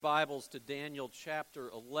Bibles to Daniel chapter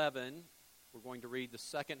 11. We're going to read the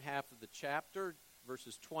second half of the chapter,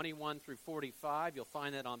 verses 21 through 45. You'll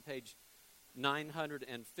find that on page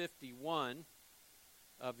 951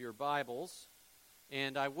 of your Bibles.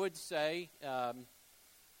 And I would say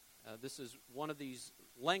this is one of these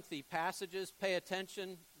lengthy passages. Pay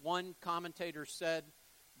attention. One commentator said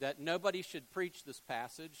that nobody should preach this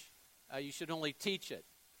passage. You should only teach it.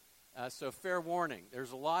 So fair warning,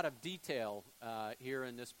 there's a lot of detail here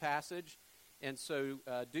in this passage, and so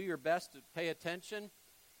do your best to pay attention,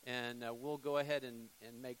 and we'll go ahead and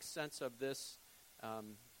make sense of this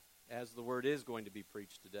as the word is going to be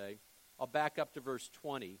preached today. I'll back up to verse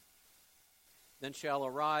 20. Then shall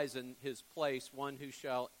arise in his place one who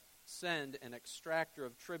shall send an extractor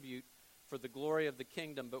of tribute for the glory of the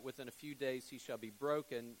kingdom, but within a few days he shall be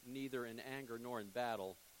broken, neither in anger nor in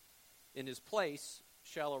battle. In his place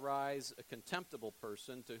shall arise a contemptible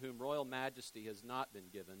person to whom royal majesty has not been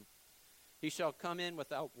given. He shall come in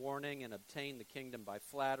without warning and obtain the kingdom by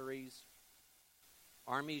flatteries.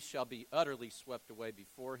 Armies shall be utterly swept away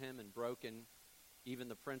before him and broken, even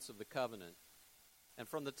the prince of the covenant. And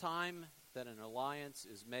from the time that an alliance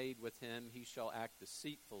is made with him, he shall act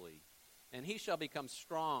deceitfully, and he shall become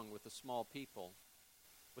strong with a small people.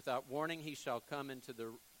 Without warning he shall come into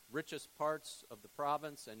the richest parts of the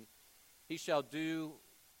province, and he shall do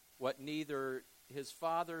what neither his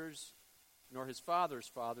fathers nor his father's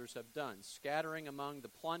fathers have done, scattering among the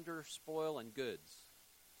plunder, spoil, and goods.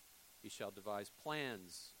 He shall devise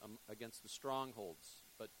plans against the strongholds,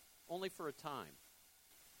 but only for a time.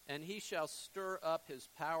 And he shall stir up his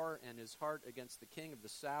power and his heart against the king of the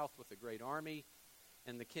south with a great army,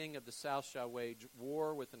 and the king of the south shall wage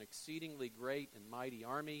war with an exceedingly great and mighty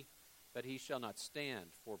army, but he shall not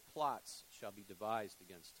stand, for plots shall be devised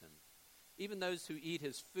against him. Even those who eat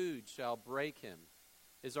his food shall break him.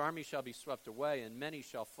 His army shall be swept away, and many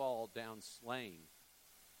shall fall down slain.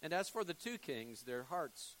 And as for the two kings, their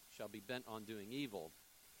hearts shall be bent on doing evil.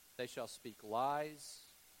 They shall speak lies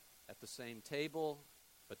at the same table,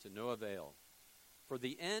 but to no avail. For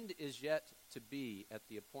the end is yet to be at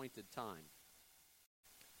the appointed time.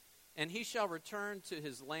 And he shall return to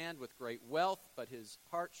his land with great wealth, but his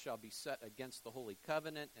heart shall be set against the holy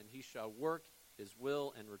covenant, and he shall work his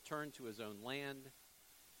will and return to his own land.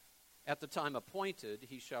 At the time appointed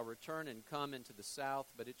he shall return and come into the south,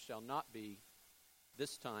 but it shall not be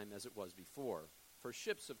this time as it was before. For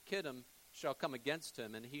ships of Kittim shall come against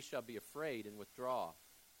him, and he shall be afraid and withdraw,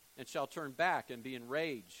 and shall turn back and be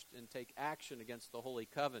enraged and take action against the holy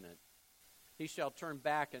covenant. He shall turn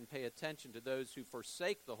back and pay attention to those who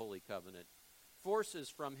forsake the holy covenant. Forces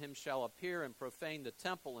from him shall appear and profane the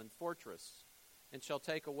temple and fortress, and shall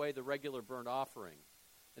take away the regular burnt offering,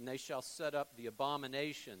 and they shall set up the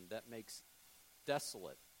abomination that makes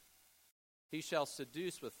desolate. He shall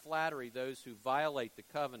seduce with flattery those who violate the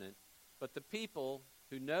covenant, but the people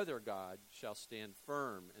who know their God shall stand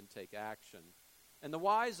firm and take action. And the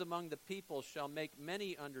wise among the people shall make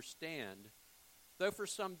many understand, though for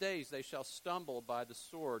some days they shall stumble by the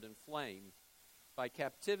sword and flame, by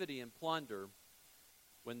captivity and plunder.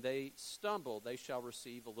 When they stumble, they shall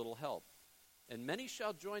receive a little help. And many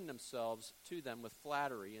shall join themselves to them with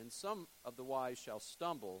flattery, and some of the wise shall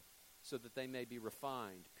stumble, so that they may be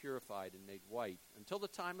refined, purified, and made white, until the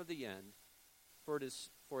time of the end, for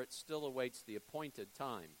it still awaits the appointed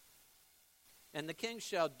time. And the king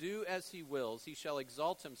shall do as he wills. He shall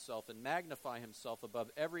exalt himself and magnify himself above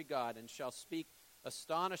every god, and shall speak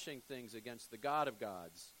astonishing things against the God of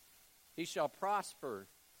gods. He shall prosper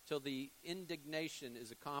till the indignation is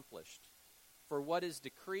accomplished. For what is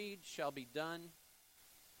decreed shall be done.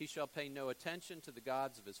 He shall pay no attention to the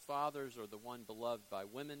gods of his fathers or the one beloved by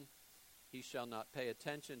women. He shall not pay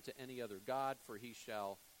attention to any other god, for he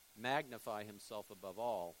shall magnify himself above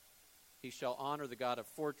all. He shall honor the God of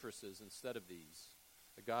fortresses instead of these.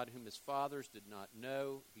 The God whom his fathers did not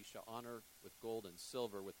know, he shall honor with gold and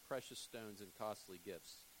silver, with precious stones and costly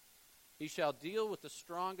gifts. He shall deal with the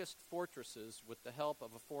strongest fortresses with the help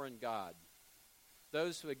of a foreign god.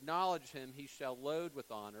 Those who acknowledge him he shall load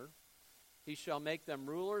with honor. He shall make them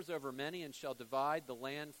rulers over many, and shall divide the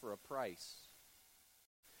land for a price.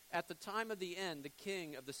 At the time of the end, the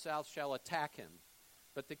king of the south shall attack him,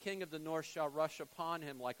 but the king of the north shall rush upon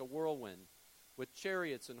him like a whirlwind, with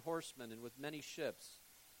chariots and horsemen and with many ships.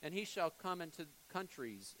 And he shall come into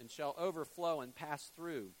countries, and shall overflow and pass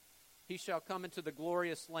through. He shall come into the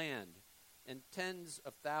glorious land, and tens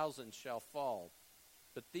of thousands shall fall.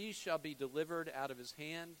 But these shall be delivered out of his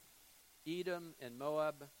hand, Edom and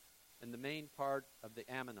Moab, and the main part of the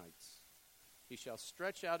Ammonites. He shall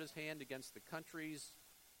stretch out his hand against the countries,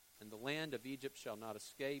 and the land of Egypt shall not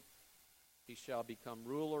escape. He shall become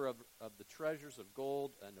ruler of the treasures of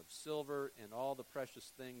gold and of silver and all the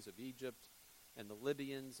precious things of Egypt, and the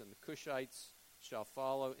Libyans and the Cushites shall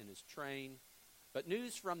follow in his train. But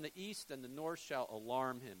news from the east and the north shall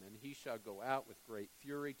alarm him, and he shall go out with great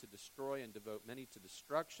fury to destroy and devote many to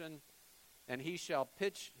destruction. And he shall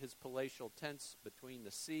pitch his palatial tents between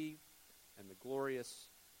the sea and the glorious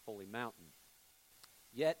holy mountain.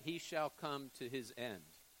 Yet he shall come to his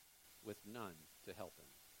end with none to help him.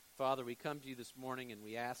 Father, we come to you this morning and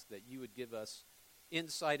we ask that you would give us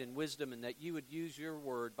insight and wisdom, and that you would use your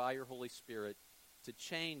word by your Holy Spirit to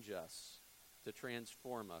change us, to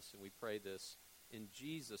transform us. And we pray this in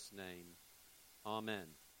Jesus' name. Amen.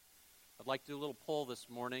 I'd like to do a little poll this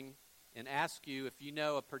morning and ask you if you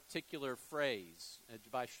know a particular phrase.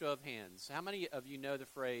 By show of hands, how many of you know the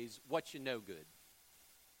phrase, what you know good?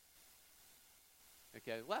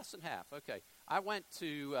 Okay, less than half. Okay. I went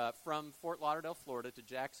from Fort Lauderdale, Florida to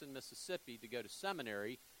Jackson, Mississippi to go to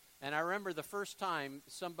seminary, and I remember the first time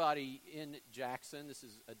somebody in Jackson, this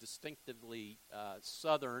is a distinctively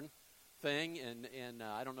southern thing, and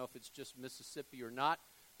I don't know if it's just Mississippi or not,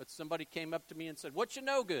 but somebody came up to me and said, "What you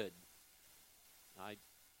know good?" I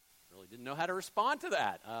really didn't know how to respond to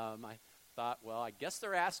that. I thought, well, I guess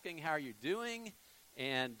they're asking how you're doing,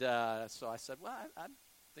 and so I said, well,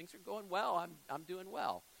 things are going well. I'm doing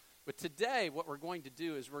well. But today, what we're going to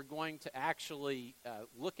do is we're going to actually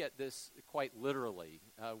look at this quite literally.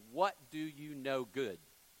 What do you know good?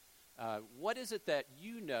 What is it that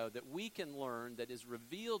you know that we can learn that is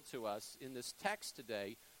revealed to us in this text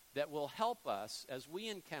today that will help us as we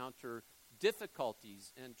encounter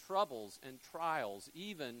difficulties and troubles and trials,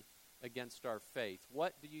 even against our faith?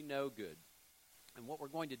 What do you know good? And what we're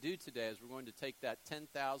going to do today is we're going to take that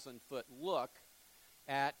 10,000-foot look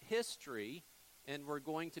at history, and we're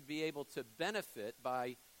going to be able to benefit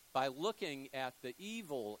by looking at the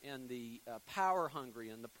evil and the power-hungry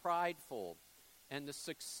and the prideful and the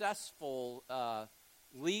successful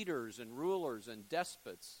leaders and rulers and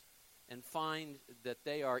despots, and find that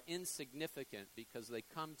they are insignificant because they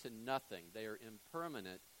come to nothing. They are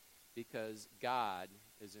impermanent because God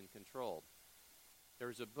is in control. There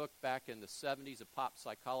was a book back in the 70s, a pop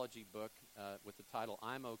psychology book with the title,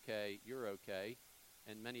 I'm Okay, You're Okay.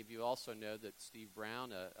 And many of you also know that Steve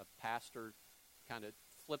Brown, a pastor, kind of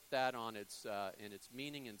flipped that on its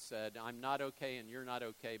meaning and said, I'm not okay and you're not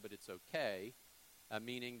okay, but it's okay,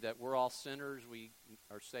 meaning that we're all sinners. We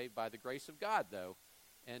are saved by the grace of God, though.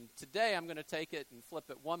 And today I'm going to take it and flip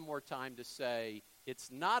it one more time to say, it's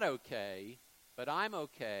not okay, but I'm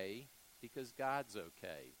okay because God's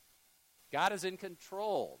okay. God is in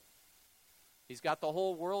control. He's got the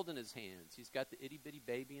whole world in his hands. He's got the itty-bitty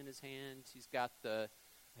baby in his hands. He's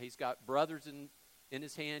got brothers in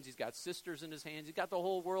his hands. He's got sisters in his hands. He's got the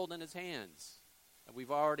whole world in his hands. And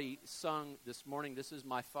we've already sung this morning, this is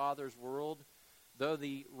my Father's world. Though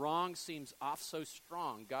the wrong seems off so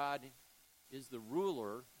strong, God is the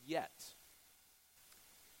ruler yet.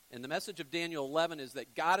 And the message of Daniel 11 is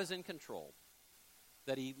that God is in control,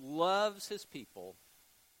 that he loves his people,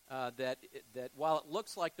 that while it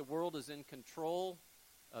looks like the world is in control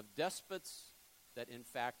of despots, that in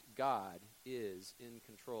fact God is in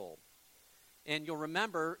control. And you'll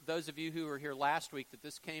remember, those of you who were here last week, that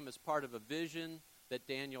this came as part of a vision that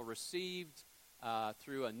Daniel received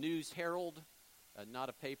through a news herald, not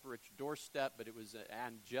a paper at your doorstep, but it was an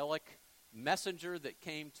angelic messenger that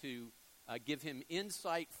came to give him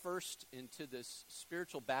insight first into this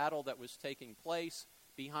spiritual battle that was taking place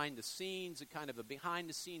behind the scenes, a kind of a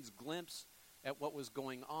behind-the-scenes glimpse at what was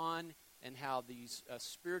going on and how these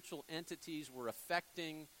spiritual entities were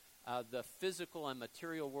affecting the physical and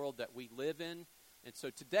material world that we live in. And so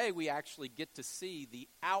today we actually get to see the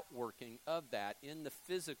outworking of that in the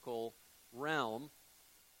physical realm,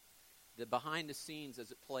 the behind the scenes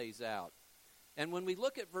as it plays out. And when we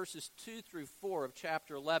look at verses 2 through 4 of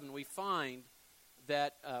chapter 11, we find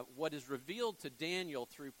that what is revealed to Daniel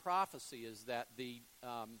through prophecy is that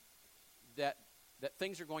that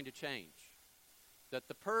things are going to change. That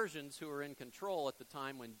the Persians, who are in control at the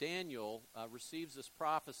time when Daniel receives this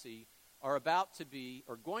prophecy, are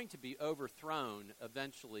going to be overthrown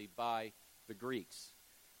eventually by the Greeks.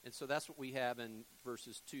 And so that's what we have in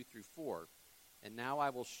verses 2 through 4. And now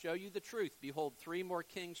I will show you the truth. Behold, 3 more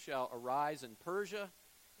kings shall arise in Persia,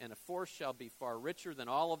 and a fourth shall be far richer than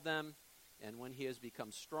all of them. And when he has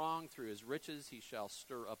become strong through his riches, he shall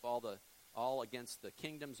stir up all against the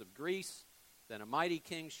kingdoms of Greece. Then a mighty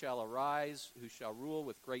king shall arise, who shall rule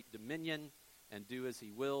with great dominion and do as he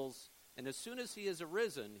wills. And as soon as he is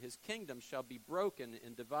arisen, his kingdom shall be broken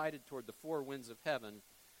and divided toward the 4 winds of heaven.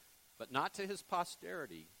 but not to his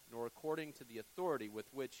posterity, nor according to the authority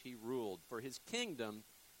with which he ruled. For his kingdom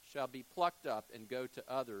shall be plucked up and go to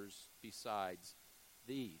others besides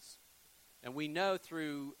these. And we know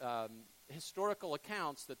through historical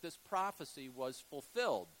accounts that this prophecy was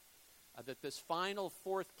fulfilled, that this final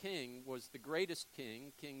fourth king was the greatest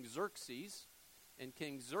king, King Xerxes. And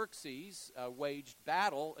King Xerxes waged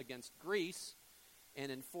battle against Greece,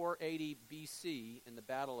 and in 480 BC, in the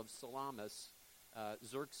Battle of Salamis,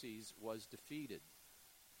 Xerxes was defeated.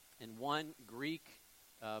 And one Greek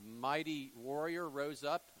mighty warrior rose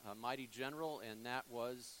up, a mighty general, and that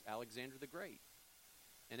was Alexander the Great.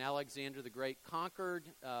 And Alexander the Great conquered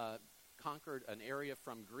an area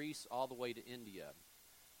from Greece all the way to India,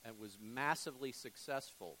 and was massively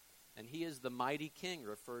successful. And he is the mighty king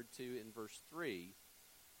referred to in verse 3,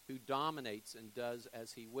 who dominates and does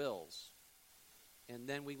as he wills. And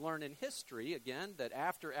then we learn in history, again, that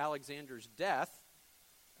after Alexander's death,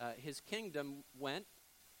 his kingdom went,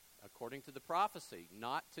 according to the prophecy,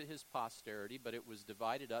 not to his posterity, but it was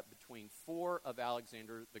divided up between 4 of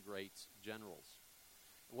Alexander the Great's generals.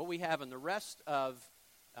 What we have in the rest of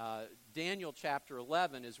Daniel chapter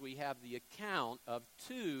 11 is we have the account of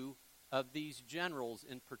 2 of these generals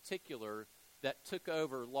in particular that took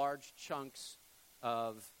over large chunks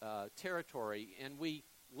of territory. And we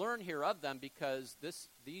learn here of them because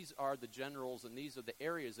these are the generals and these are the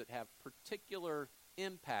areas that have particular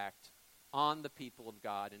impact on the people of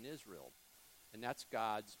God in Israel. And that's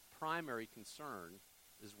God's primary concern,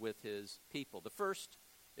 is with his people. The first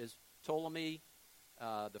is Ptolemy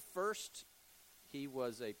the first. He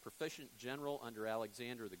was a proficient general under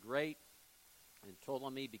Alexander the Great, and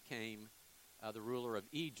Ptolemy became the ruler of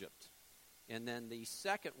Egypt. And then the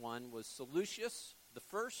second one was Seleucus the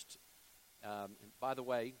first. And by the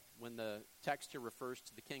way, when the text here refers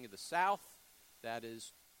to the king of the south, that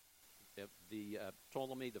is the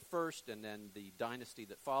Ptolemy the first, and then the dynasty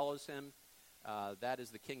that follows him. That is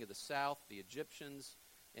the king of the south, the Egyptians.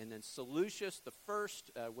 And then Seleucus the first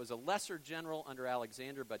was a lesser general under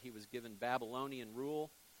Alexander, but he was given Babylonian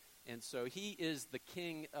rule. And so he is the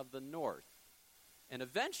king of the north. And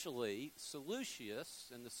eventually,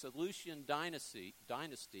 Seleucus and the Seleucian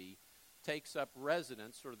dynasty takes up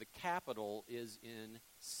residence, or the capital is in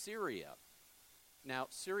Syria. Now,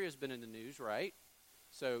 Syria's been in the news, right?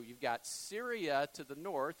 So you've got Syria to the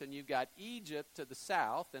north, and you've got Egypt to the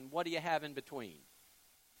south, and what do you have in between?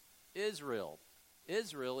 Israel.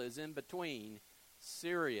 Israel is in between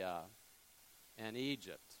Syria and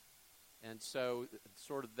Egypt. And so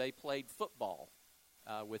sort of they played football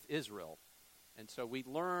with Israel. And so we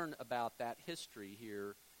learn about that history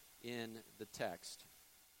here in the text.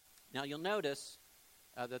 Now you'll notice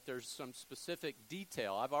that there's some specific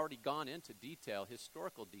detail. I've already gone into detail,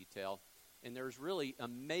 historical detail, and there's really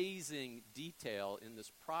amazing detail in this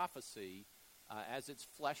prophecy as it's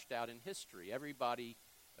fleshed out in history. Everybody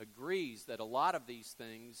agrees that a lot of these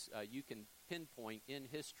things you can pinpoint in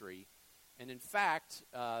history. And in fact,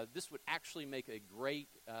 this would actually make a great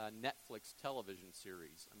Netflix television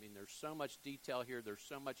series. I mean, there's so much detail here. There's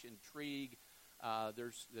so much intrigue.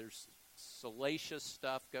 There's salacious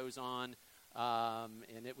stuff goes on.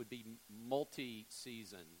 And it would be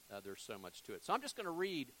multi-season. There's so much to it. So I'm just going to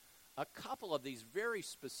read a couple of these very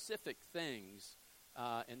specific things.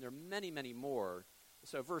 And there are many, many more.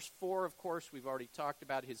 So verse 4, of course, we've already talked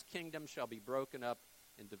about. His kingdom shall be broken up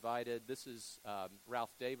and divided. This is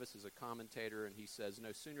Ralph Davis is a commentator, and he says,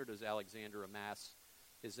 no sooner does Alexander amass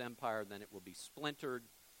his empire than it will be splintered.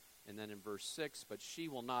 And then in verse 6, but she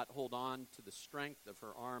will not hold on to the strength of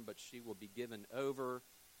her arm, but she will be given over.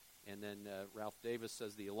 And then Ralph Davis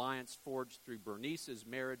says the alliance forged through Bernice's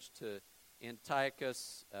marriage to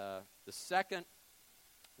Antiochus II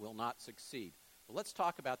will not succeed. Well, let's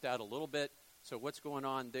talk about that a little bit. So what's going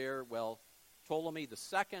on there? Well, Ptolemy the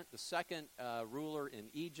second ruler in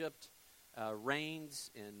Egypt,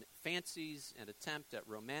 reigns and fancies an attempt at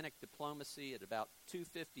romantic diplomacy at about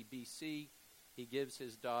 250 BC. He gives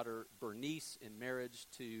his daughter Bernice in marriage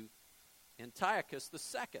to Antiochus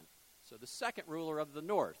II, so the second ruler of the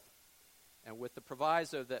north, and with the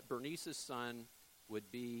proviso that Bernice's son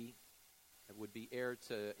would be heir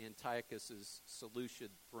to Antiochus's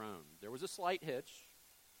Seleucid throne. There was a slight hitch.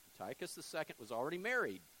 Antiochus II was already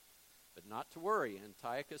married, but not to worry.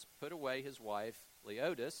 Antiochus put away his wife,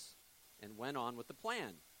 Leotis, and went on with the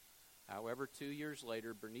plan. However, 2 years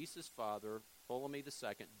later, Bernice's father, Ptolemy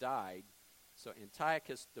II, died, so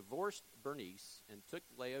Antiochus divorced Bernice and took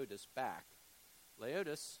Leotis back.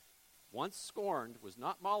 Leotis, once scorned, was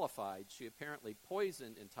not mollified. She apparently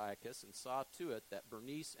poisoned Antiochus and saw to it that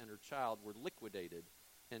Bernice and her child were liquidated.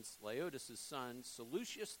 Hence, Leotis' son,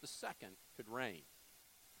 Seleucus II, could reign.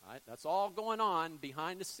 Right? That's all going on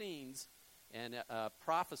behind the scenes, and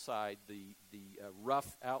prophesied the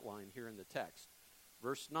rough outline here in the text.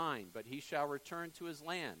 Verse 9, but he shall return to his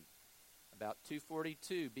land. About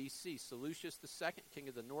 242 B.C., Seleucus II, king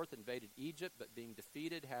of the north, invaded Egypt, but being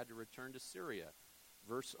defeated had to return to Syria.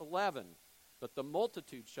 Verse 11, but the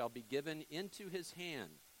multitude shall be given into his hand.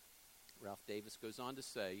 Ralph Davis goes on to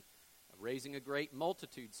say, raising a great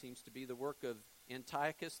multitude seems to be the work of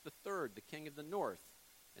Antiochus III, the king of the north.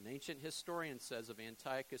 An ancient historian says of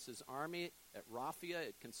Antiochus's army at Raphia,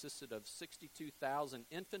 it consisted of 62,000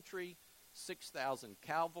 infantry, 6,000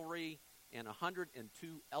 cavalry, and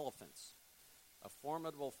 102 elephants. A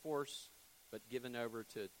formidable force, but given over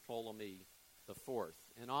to Ptolemy IV.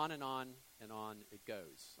 And on and on and on it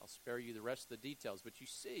goes. I'll spare you the rest of the details, but you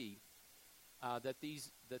see that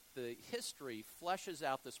the history fleshes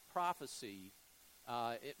out this prophecy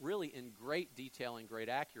it really in great detail and great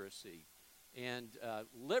accuracy. And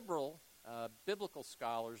liberal biblical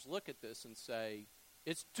scholars look at this and say,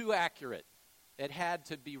 it's too accurate. It had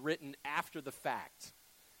to be written after the fact.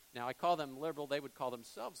 Now, I call them liberal. They would call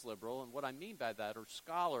themselves liberal. And what I mean by that are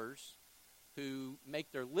scholars who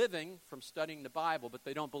make their living from studying the Bible, but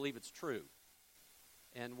they don't believe it's true.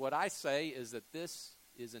 And what I say is that this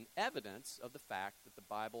is an evidence of the fact that the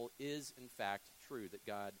Bible is, in fact, true, that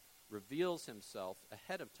God reveals himself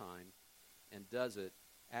ahead of time and does it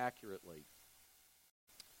accurately.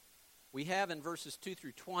 We have in verses 2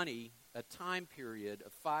 through 20 a time period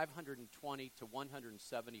of 520 to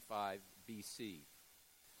 175 BC.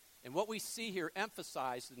 And what we see here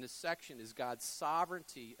emphasized in this section is God's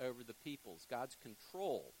sovereignty over the peoples, God's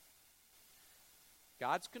control.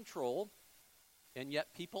 God's control, and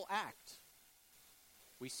yet people act.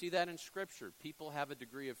 We see that in Scripture. People have a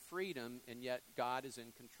degree of freedom, and yet God is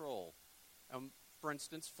in control. For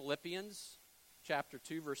instance, Philippians chapter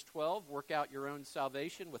 2, verse 12, work out your own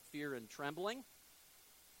salvation with fear and trembling.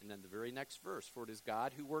 And then the very next verse, for it is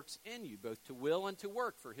God who works in you, both to will and to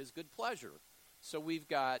work for his good pleasure. So we've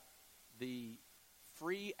got the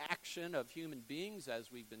free action of human beings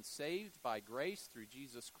as we've been saved by grace through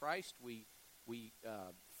Jesus Christ. We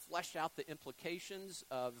flesh out the implications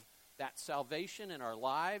of that salvation in our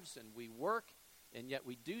lives, and we work, and yet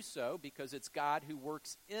we do so because it's God who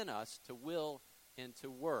works in us to will and to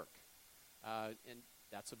work. And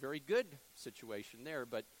that's a very good situation there,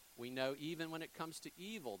 but we know even when it comes to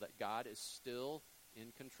evil that God is still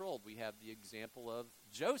in control. We have the example of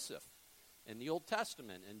Joseph in the Old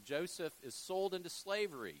Testament, and Joseph is sold into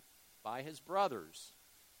slavery by his brothers.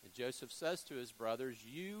 And Joseph says to his brothers,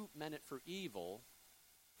 you meant it for evil,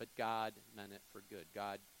 but God meant it for good.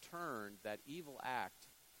 God turned that evil act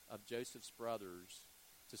of Joseph's brothers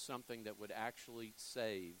to something that would actually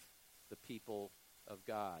save the people of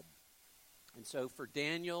God. And so for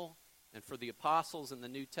Daniel and for the apostles in the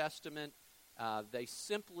New Testament, they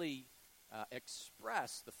simply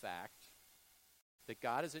express the fact that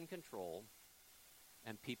God is in control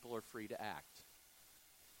and people are free to act.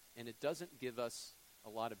 And it doesn't give us a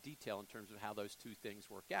lot of detail in terms of how those two things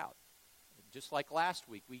work out. Just like last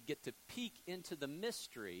week, we get to peek into the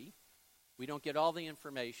mystery. We don't get all the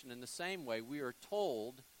information. In the same way, we are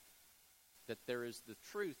told that there is the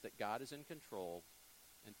truth that God is in control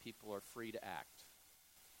and people are free to act.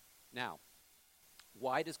 Now,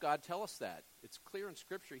 why does God tell us that? It's clear in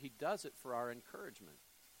Scripture he does it for our encouragement.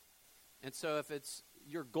 And so if it's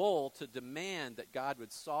your goal to demand that God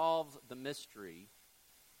would solve the mystery,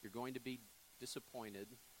 you're going to be disappointed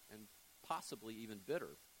and possibly even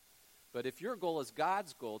bitter. But if your goal is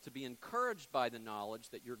God's goal, to be encouraged by the knowledge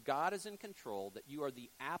that your God is in control, that you are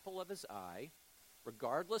the apple of his eye,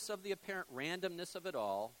 regardless of the apparent randomness of it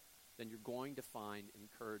all, then you're going to find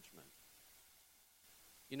encouragement.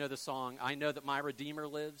 You know the song, I Know That My Redeemer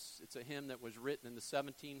Lives? It's a hymn that was written in the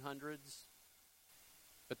 1700s.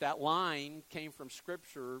 But that line came from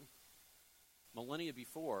Scripture millennia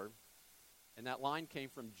before, and that line came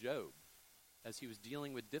from Job as he was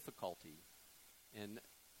dealing with difficulty and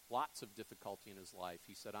lots of difficulty in his life.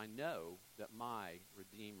 He said, I know that my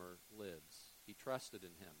Redeemer lives. He trusted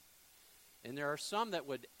in him. And there are some that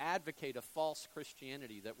would advocate a false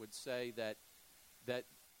Christianity that would say that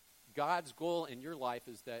God's goal in your life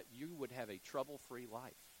is that you would have a trouble-free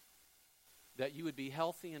life, that you would be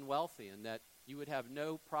healthy and wealthy, and that you would have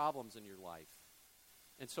no problems in your life.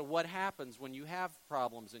 And so what happens when you have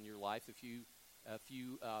problems in your life if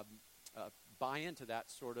you buy into that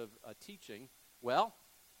sort of teaching? Well,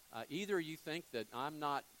 either you think that I'm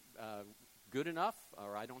not good enough,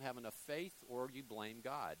 or I don't have enough faith, or you blame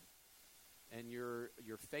God. And your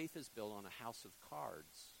faith is built on a house of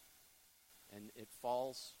cards, and it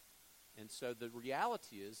falls. And so the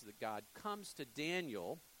reality is that God comes to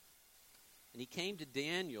Daniel And he came to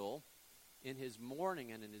Daniel in his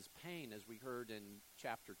mourning and in his pain, as we heard in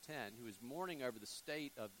chapter 10, who was mourning over the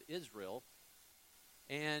state of Israel.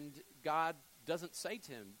 And God doesn't say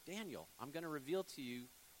to him, Daniel, I'm going to reveal to you,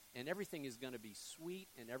 and everything is going to be sweet,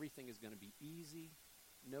 and everything is going to be easy,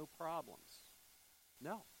 no problems.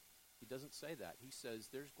 No, he doesn't say that. He says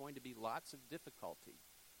there's going to be lots of difficulty,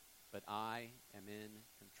 but I am in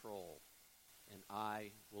control, and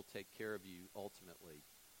I will take care of you ultimately.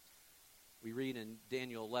 We read in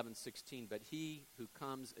Daniel 11:16, but he who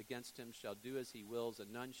comes against him shall do as he wills,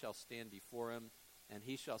 and none shall stand before him, and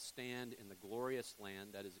he shall stand in the glorious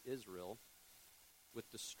land, that is Israel, with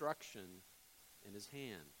destruction in his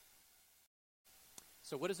hand.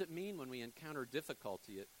 So what does it mean when we encounter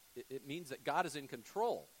difficulty? It means that God is in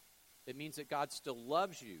control. It means that God still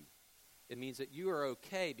loves you. It means that you are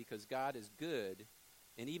okay because God is good.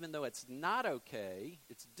 And even though it's not okay,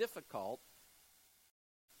 it's difficult,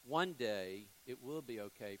 one day it will be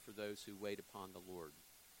okay for those who wait upon the Lord.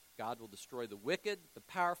 God will destroy the wicked, the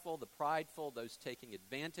powerful, the prideful, those taking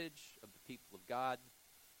advantage of the people of God.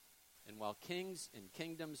 And while kings and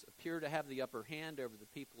kingdoms appear to have the upper hand over the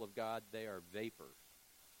people of God, they are vapor.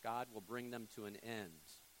 God will bring them to an end.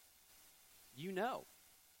 You know.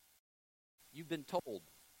 You've been told.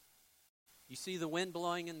 You see the wind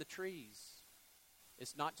blowing in the trees.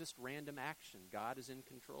 It's not just random action. God is in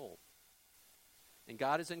control. And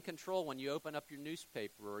God is in control when you open up your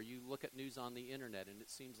newspaper or you look at news on the internet, and it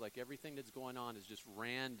seems like everything that's going on is just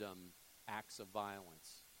random acts of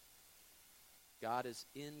violence. God is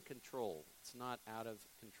in control. It's not out of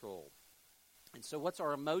control. And so what's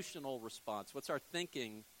our emotional response? What's our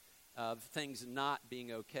thinking of things not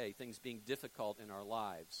being okay, things being difficult in our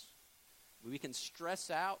lives? We can stress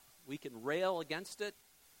out. We can rail against it.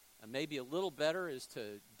 Maybe a little better is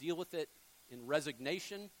to deal with it in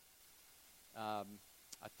resignation. I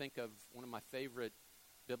think of one of my favorite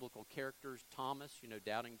biblical characters, Thomas,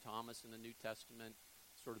 doubting Thomas in the New Testament,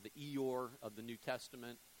 sort of the Eeyore of the New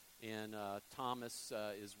Testament. And Thomas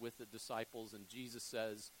is with the disciples, and Jesus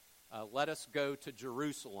says, let us go to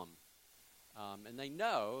Jerusalem. And they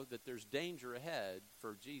know that there's danger ahead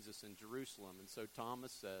for Jesus in Jerusalem. And so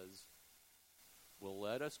Thomas says, well,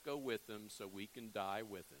 let us go with him so we can die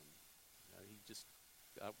with him. He just,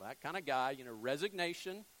 that kind of guy,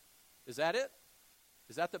 resignation. Is that it?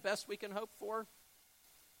 Is that the best we can hope for?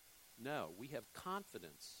 No, we have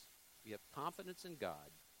confidence. We have confidence in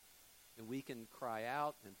God. And we can cry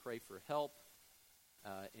out and pray for help.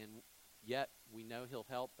 And yet we know he'll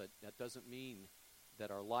help, but that doesn't mean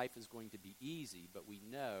that our life is going to be easy, but we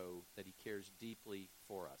know that he cares deeply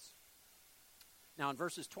for us. Now in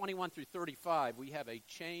verses 21 through 35, we have a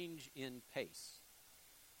change in pace.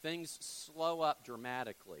 Things slow up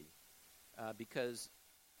dramatically because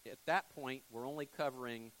at that point we're only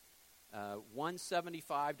covering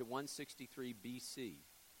 175 to 163 BC.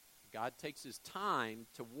 God takes his time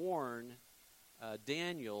to warn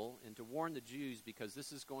Daniel and to warn the Jews because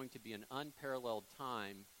this is going to be an unparalleled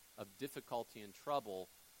time of difficulty and trouble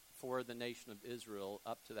for the nation of Israel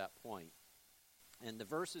up to that point. And the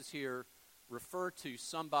verses here refer to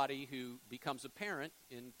somebody who becomes apparent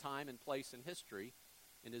in time and place in history,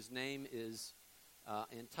 and his name is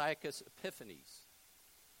Antiochus Epiphanes.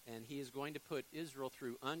 And he is going to put Israel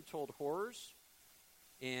through untold horrors,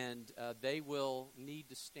 and they will need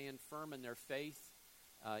to stand firm in their faith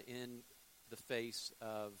in the face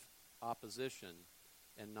of opposition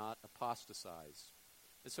and not apostatize.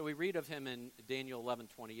 And so we read of him in Daniel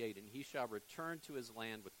 11:28, and he shall return to his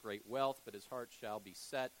land with great wealth, but his heart shall be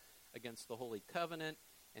set against the holy covenant,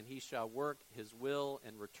 and he shall work his will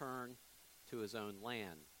and return to his own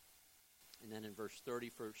land. And then in verse 30,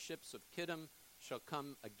 for ships of Kittim shall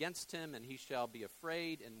come against him, and he shall be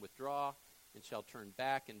afraid and withdraw, and shall turn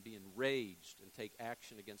back and be enraged and take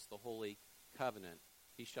action against the holy covenant.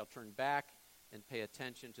 He shall turn back and pay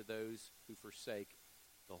attention to those who forsake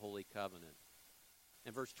the holy covenant.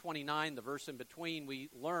 In verse 29, the verse in between, we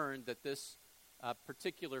learn that this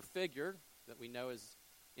particular figure that we know as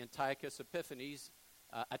Antiochus Epiphanes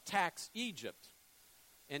attacks Egypt.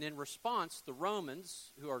 And in response, the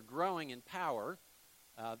Romans, who are growing in power,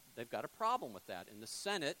 they've got a problem with that. And the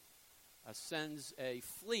Senate sends a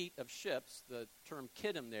fleet of ships. The term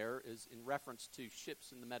Kittim there is in reference to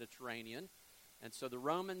ships in the Mediterranean. And so the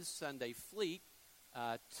Romans send a fleet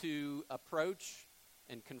to approach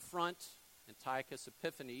and confront Antiochus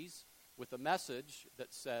Epiphanes with a message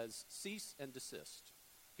that says, cease and desist.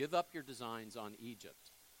 Give up your designs on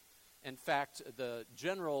Egypt. In fact, the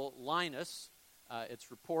general Linus,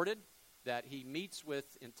 it's reported that he meets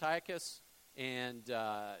with Antiochus And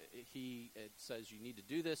it says, you need to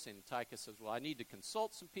do this. And Antiochus says, well, I need to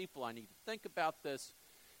consult some people. I need to think about this.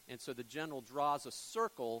 And so the general draws a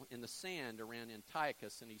circle in the sand around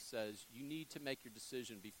Antiochus, and he says, you need to make your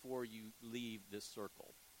decision before you leave this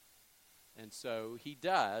circle. And so he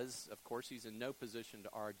does. Of course, he's in no position to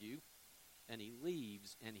argue. And he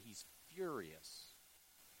leaves, and he's furious.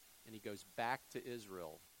 And he goes back to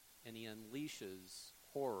Israel, and he unleashes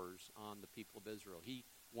horrors on the people of Israel. He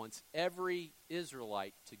wants every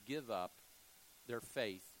Israelite to give up their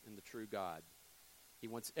faith in the true God. He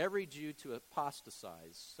wants every Jew to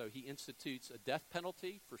apostatize. So he institutes a death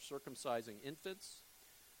penalty for circumcising infants.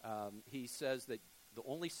 He says that the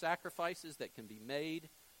only sacrifices that can be made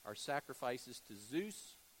are sacrifices to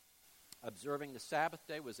Zeus. Observing the Sabbath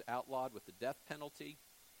day was outlawed with the death penalty.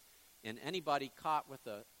 And anybody caught with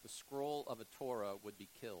the scroll of a Torah would be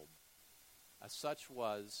killed. Such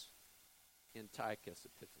was Antiochus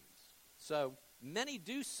Epiphanes. So many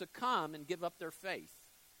do succumb and give up their faith.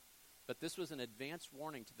 But this was an advance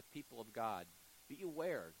warning to the people of God. Be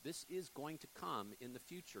aware, this is going to come in the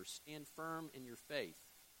future. Stand firm in your faith.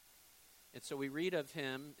 And so we read of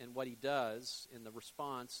him and what he does in the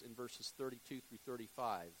response in verses 32 through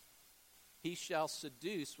 35. He shall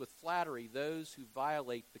seduce with flattery those who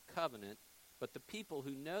violate the covenant, but the people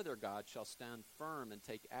who know their God shall stand firm and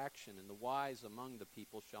take action, and the wise among the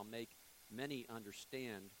people shall make many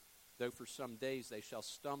understand. Though for some days they shall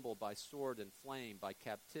stumble by sword and flame, by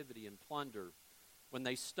captivity and plunder. When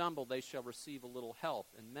they stumble, they shall receive a little help,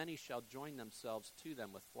 and many shall join themselves to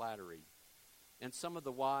them with flattery. And some of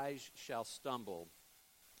the wise shall stumble,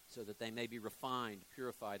 so that they may be refined,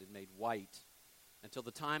 purified, and made white, until the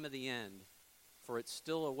time of the end, for it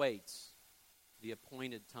still awaits the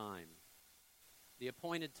appointed time. The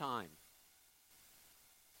appointed time.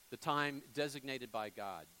 The time designated by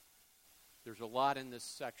God. There's a lot in this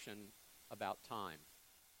section about time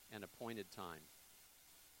and appointed time.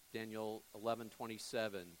 Daniel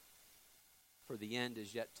 11:27, for the end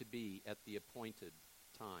is yet to be at the appointed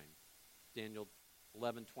time. Daniel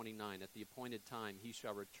 11:29, at the appointed time he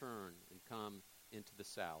shall return and come into the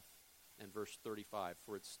south. And verse 35,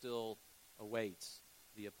 for it still awaits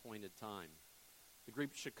the appointed time. The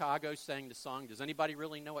group Chicago sang the song, does anybody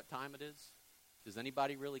really know what time it is? Does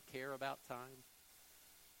anybody really care about time?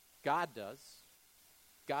 God does.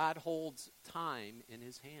 God holds time in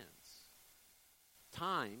his hands.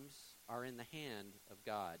 Times are in the hand of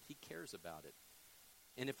God. He cares about it.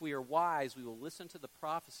 And if we are wise, we will listen to the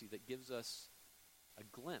prophecy that gives us a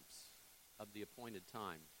glimpse of the appointed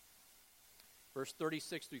time. Verse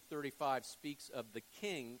 36 through 35 speaks of the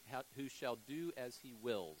king who shall do as he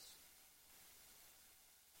wills.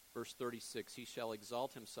 Verse 36, he shall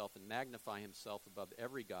exalt himself and magnify himself above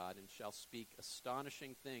every god, and shall speak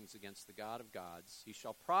astonishing things against the God of gods. He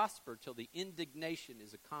shall prosper till the indignation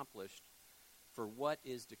is accomplished, for what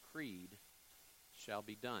is decreed shall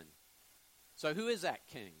be done. So who is that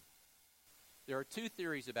king? There are two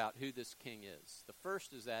theories about who this king is. The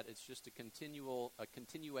first is that it's just a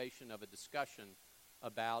continuation of a discussion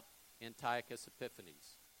about Antiochus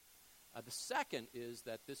Epiphanes. The second is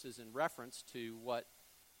that this is in reference to what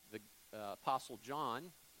the Apostle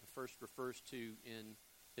John first refers to in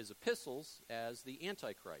his epistles as the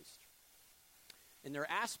Antichrist. And there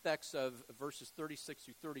are aspects of verses 36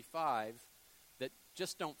 through 35 that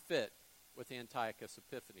just don't fit with Antiochus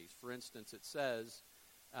Epiphanes. For instance, it says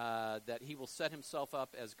that he will set himself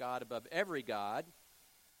up as God above every god,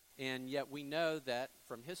 and yet we know that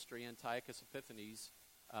from history Antiochus Epiphanes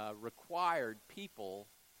required people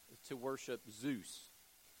to worship Zeus.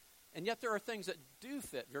 And yet there are things that do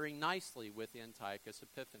fit very nicely with Antiochus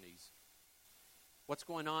Epiphanes. What's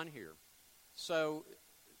going on here? So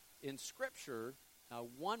in Scripture,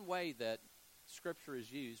 one way that Scripture is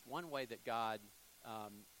used, one way that God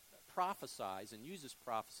prophesies and uses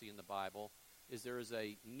prophecy in the Bible is there is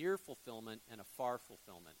a near fulfillment and a far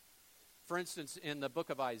fulfillment. For instance, in the book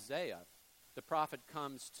of Isaiah, the prophet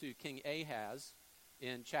comes to King Ahaz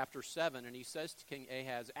in chapter 7, and he says to King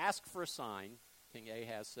Ahaz, ask for a sign. King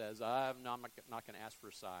Ahaz says, I'm not going to ask for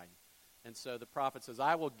a sign. And so the prophet says,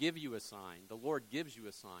 I will give you a sign. The Lord gives you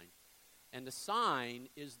a sign. And the sign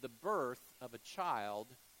is the birth of a child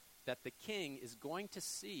that the king is going to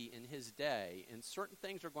see in his day. And certain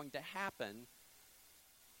things are going to happen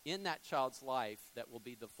in that child's life that will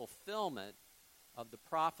be the fulfillment of the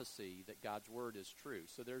prophecy that God's word is true.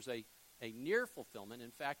 So there's a near fulfillment.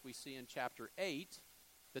 In fact, we see in chapter 8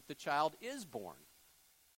 that the child is born,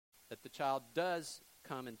 that the child does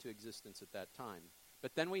come into existence at that time.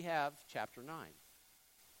 But then we have chapter 9.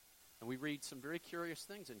 And we read some very curious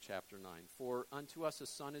things in chapter 9. For unto us a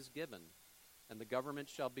son is given, and the government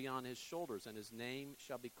shall be on his shoulders, and his name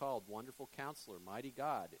shall be called Wonderful Counselor, Mighty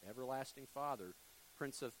God, Everlasting Father,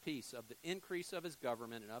 Prince of Peace. Of the increase of his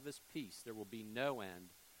government and of his peace there will be no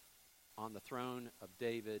end on the throne of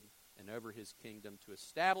David and over his kingdom, to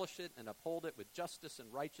establish it and uphold it with justice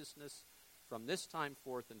and righteousness from this time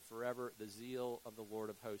forth and forever. The zeal of the Lord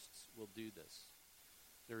of hosts will do this.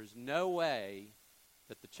 There is no way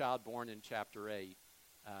that the child born in chapter 8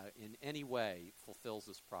 in any way fulfills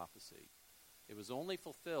this prophecy. It was only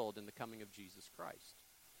fulfilled in the coming of Jesus Christ.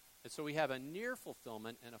 And so we have a near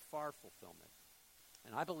fulfillment and a far fulfillment.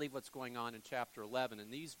 And I believe what's going on in chapter 11 in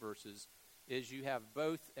these verses is you have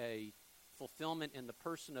both a fulfillment in the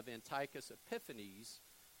person of Antiochus Epiphanes,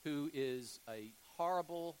 who is a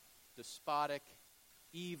horrible, despotic,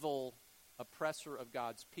 evil oppressor of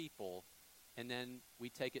God's people, and then we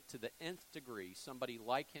take it to the nth degree. Somebody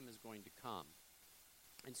like him is going to come.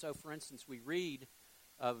 And so, for instance, we read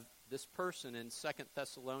of this person in 2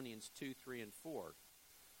 Thessalonians 2, 3, and 4.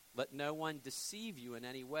 Let no one deceive you in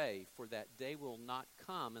any way, for that day will not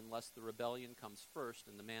come unless the rebellion comes first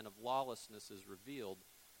and the man of lawlessness is revealed,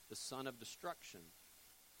 the son of destruction,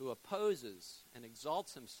 who opposes and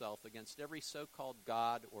exalts himself against every so-called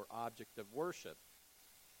God or object of worship,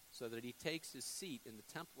 so that he takes his seat in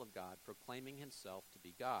the temple of God, proclaiming himself to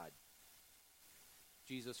be God.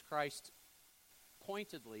 Jesus Christ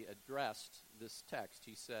pointedly addressed this text.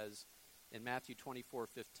 He says in Matthew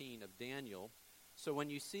 24:15 of Daniel, so when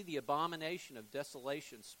you see the abomination of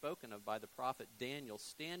desolation spoken of by the prophet Daniel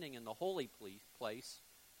standing in the holy place,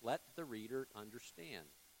 let the reader understand.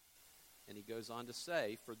 And he goes on to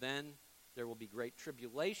say, for then there will be great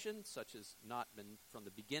tribulation, such as not been from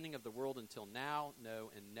the beginning of the world until now,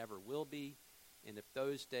 no, and never will be. And if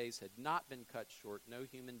those days had not been cut short, no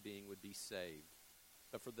human being would be saved.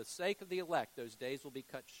 But for the sake of the elect, those days will be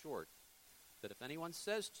cut short. That if anyone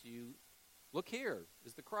says to you, look, here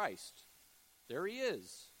is the Christ, there he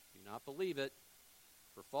is, do not believe it.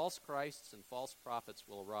 For false Christs and false prophets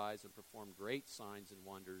will arise and perform great signs and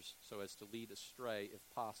wonders, so as to lead astray, if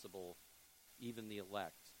possible, even the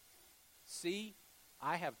elect. See,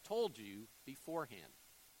 I have told you beforehand.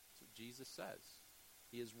 That's what Jesus says.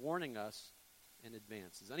 He is warning us in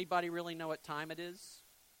advance. Does anybody really know what time it is?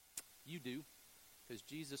 You do, because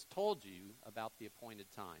Jesus told you about the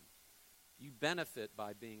appointed time. You benefit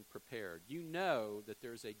by being prepared. You know that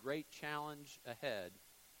there's a great challenge ahead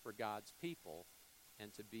for God's people,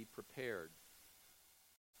 and to be prepared.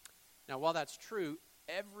 Now, while that's true,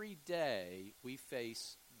 every day we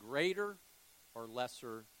face greater or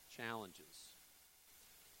lesser challenges.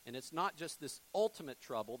 And it's not just this ultimate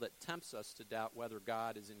trouble that tempts us to doubt whether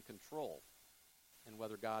God is in control and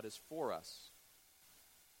whether God is for us.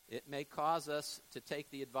 It may cause us to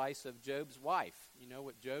take the advice of Job's wife. You know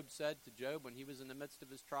what Job said to Job when he was in the midst of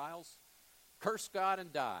his trials? Curse God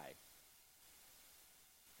and die.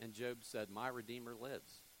 And Job said, my Redeemer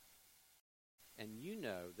lives. And you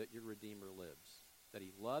know that your Redeemer lives, that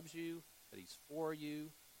he loves you, that he's for you,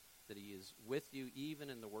 that he is with you even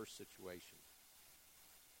in the worst situation.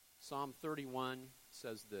 Psalm 31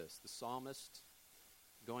 says this, the psalmist,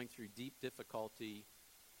 going through deep difficulty,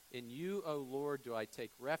 in you, O Lord, do I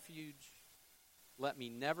take refuge. Let me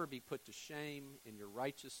never be put to shame. In your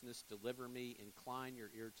righteousness deliver me. Incline your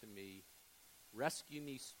ear to me. Rescue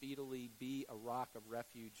me speedily. Be a rock of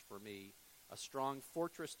refuge for me, a strong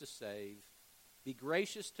fortress to save. Be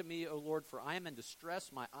gracious to me, O Lord, for I am in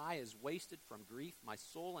distress. My eye is wasted from grief, my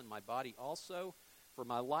soul and my body also. For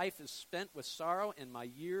my life is spent with sorrow and my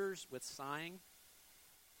years with sighing.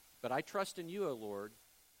 But I trust in you, O Lord.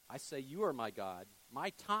 I say you are my God.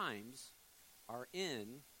 My times are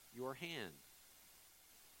in your hand.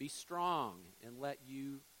 Be strong and let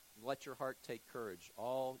your heart take courage,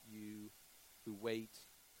 all you who wait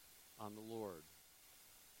on the Lord.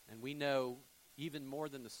 And we know, even more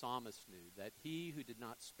than the psalmist knew, that he who did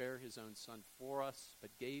not spare his own son for us,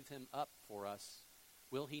 but gave him up for us,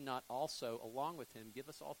 will he not also, along with him, give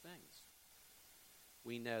us all things?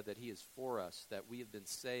 We know that he is for us, that we have been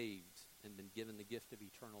saved and been given the gift of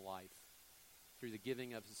eternal life through the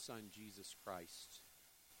giving of his son, Jesus Christ,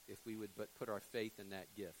 if we would but put our faith in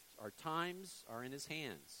that gift. Our times are in his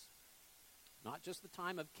hands. Not just the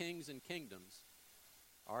time of kings and kingdoms.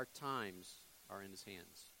 Our times are in his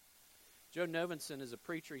hands. Joe Novenson is a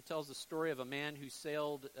preacher. He tells the story of a man who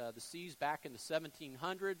sailed the seas back in the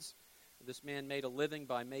 1700s. This man made a living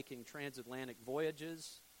by making transatlantic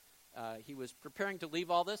voyages. He was preparing to leave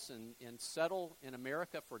all this and settle in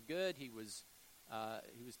America for good. He was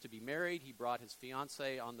to be married. He brought his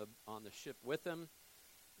fiancée on the ship with him.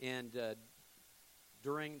 And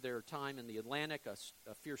during their time in the Atlantic,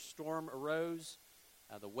 a fierce storm arose.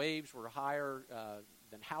 The waves were higher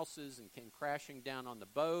than houses and came crashing down on the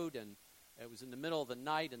boat, and it was in the middle of the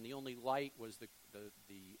night, and the only light was the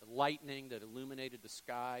lightning that illuminated the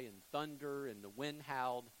sky, and thunder, and the wind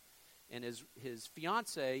howled. And his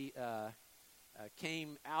fiancée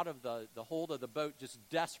came out of the hold of the boat just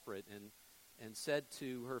desperate and said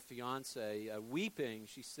to her fiancé, weeping,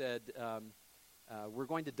 she said, we're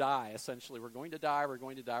going to die, essentially. We're going to die, we're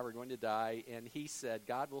going to die, we're going to die. And he said,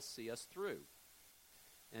 God will see us through.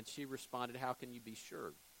 And she responded, how can you be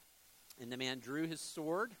sure? And the man drew his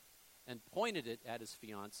sword and pointed it at his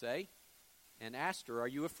fiancée and asked her, are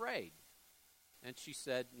you afraid? And she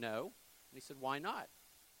said, no. And he said, why not?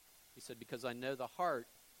 He said, because I know the heart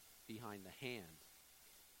behind the hand.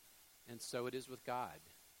 And so it is with God.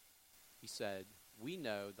 He said, we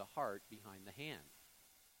know the heart behind the hand.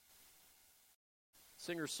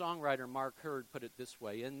 Singer-songwriter Mark Hurd put it this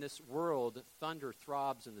way, in this world, thunder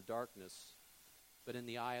throbs in the darkness, but in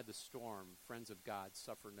the eye of the storm, friends of God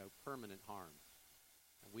suffer no permanent harm.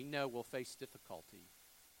 And we know we'll face difficulty,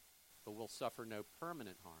 but we'll suffer no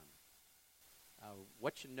permanent harm.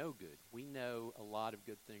 What you know good? We know a lot of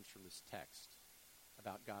good things from this text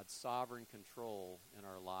about God's sovereign control in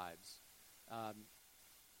our lives.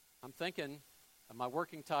 I'm thinking my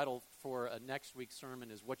working title for next week's sermon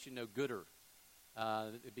is What You Know Gooder,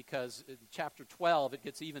 because in chapter 12 it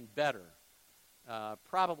gets even better.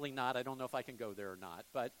 Probably not. I don't know if I can go there or not,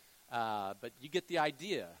 but you get the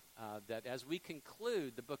idea that as we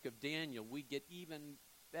conclude the book of Daniel, we get even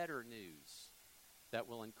better news that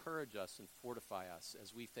will encourage us and fortify us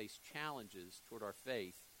as we face challenges toward our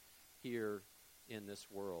faith here in this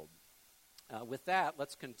world. With that,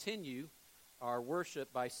 let's continue our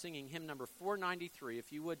worship by singing hymn number 493.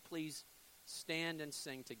 If you would please stand and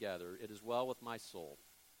sing together, It Is Well With My Soul.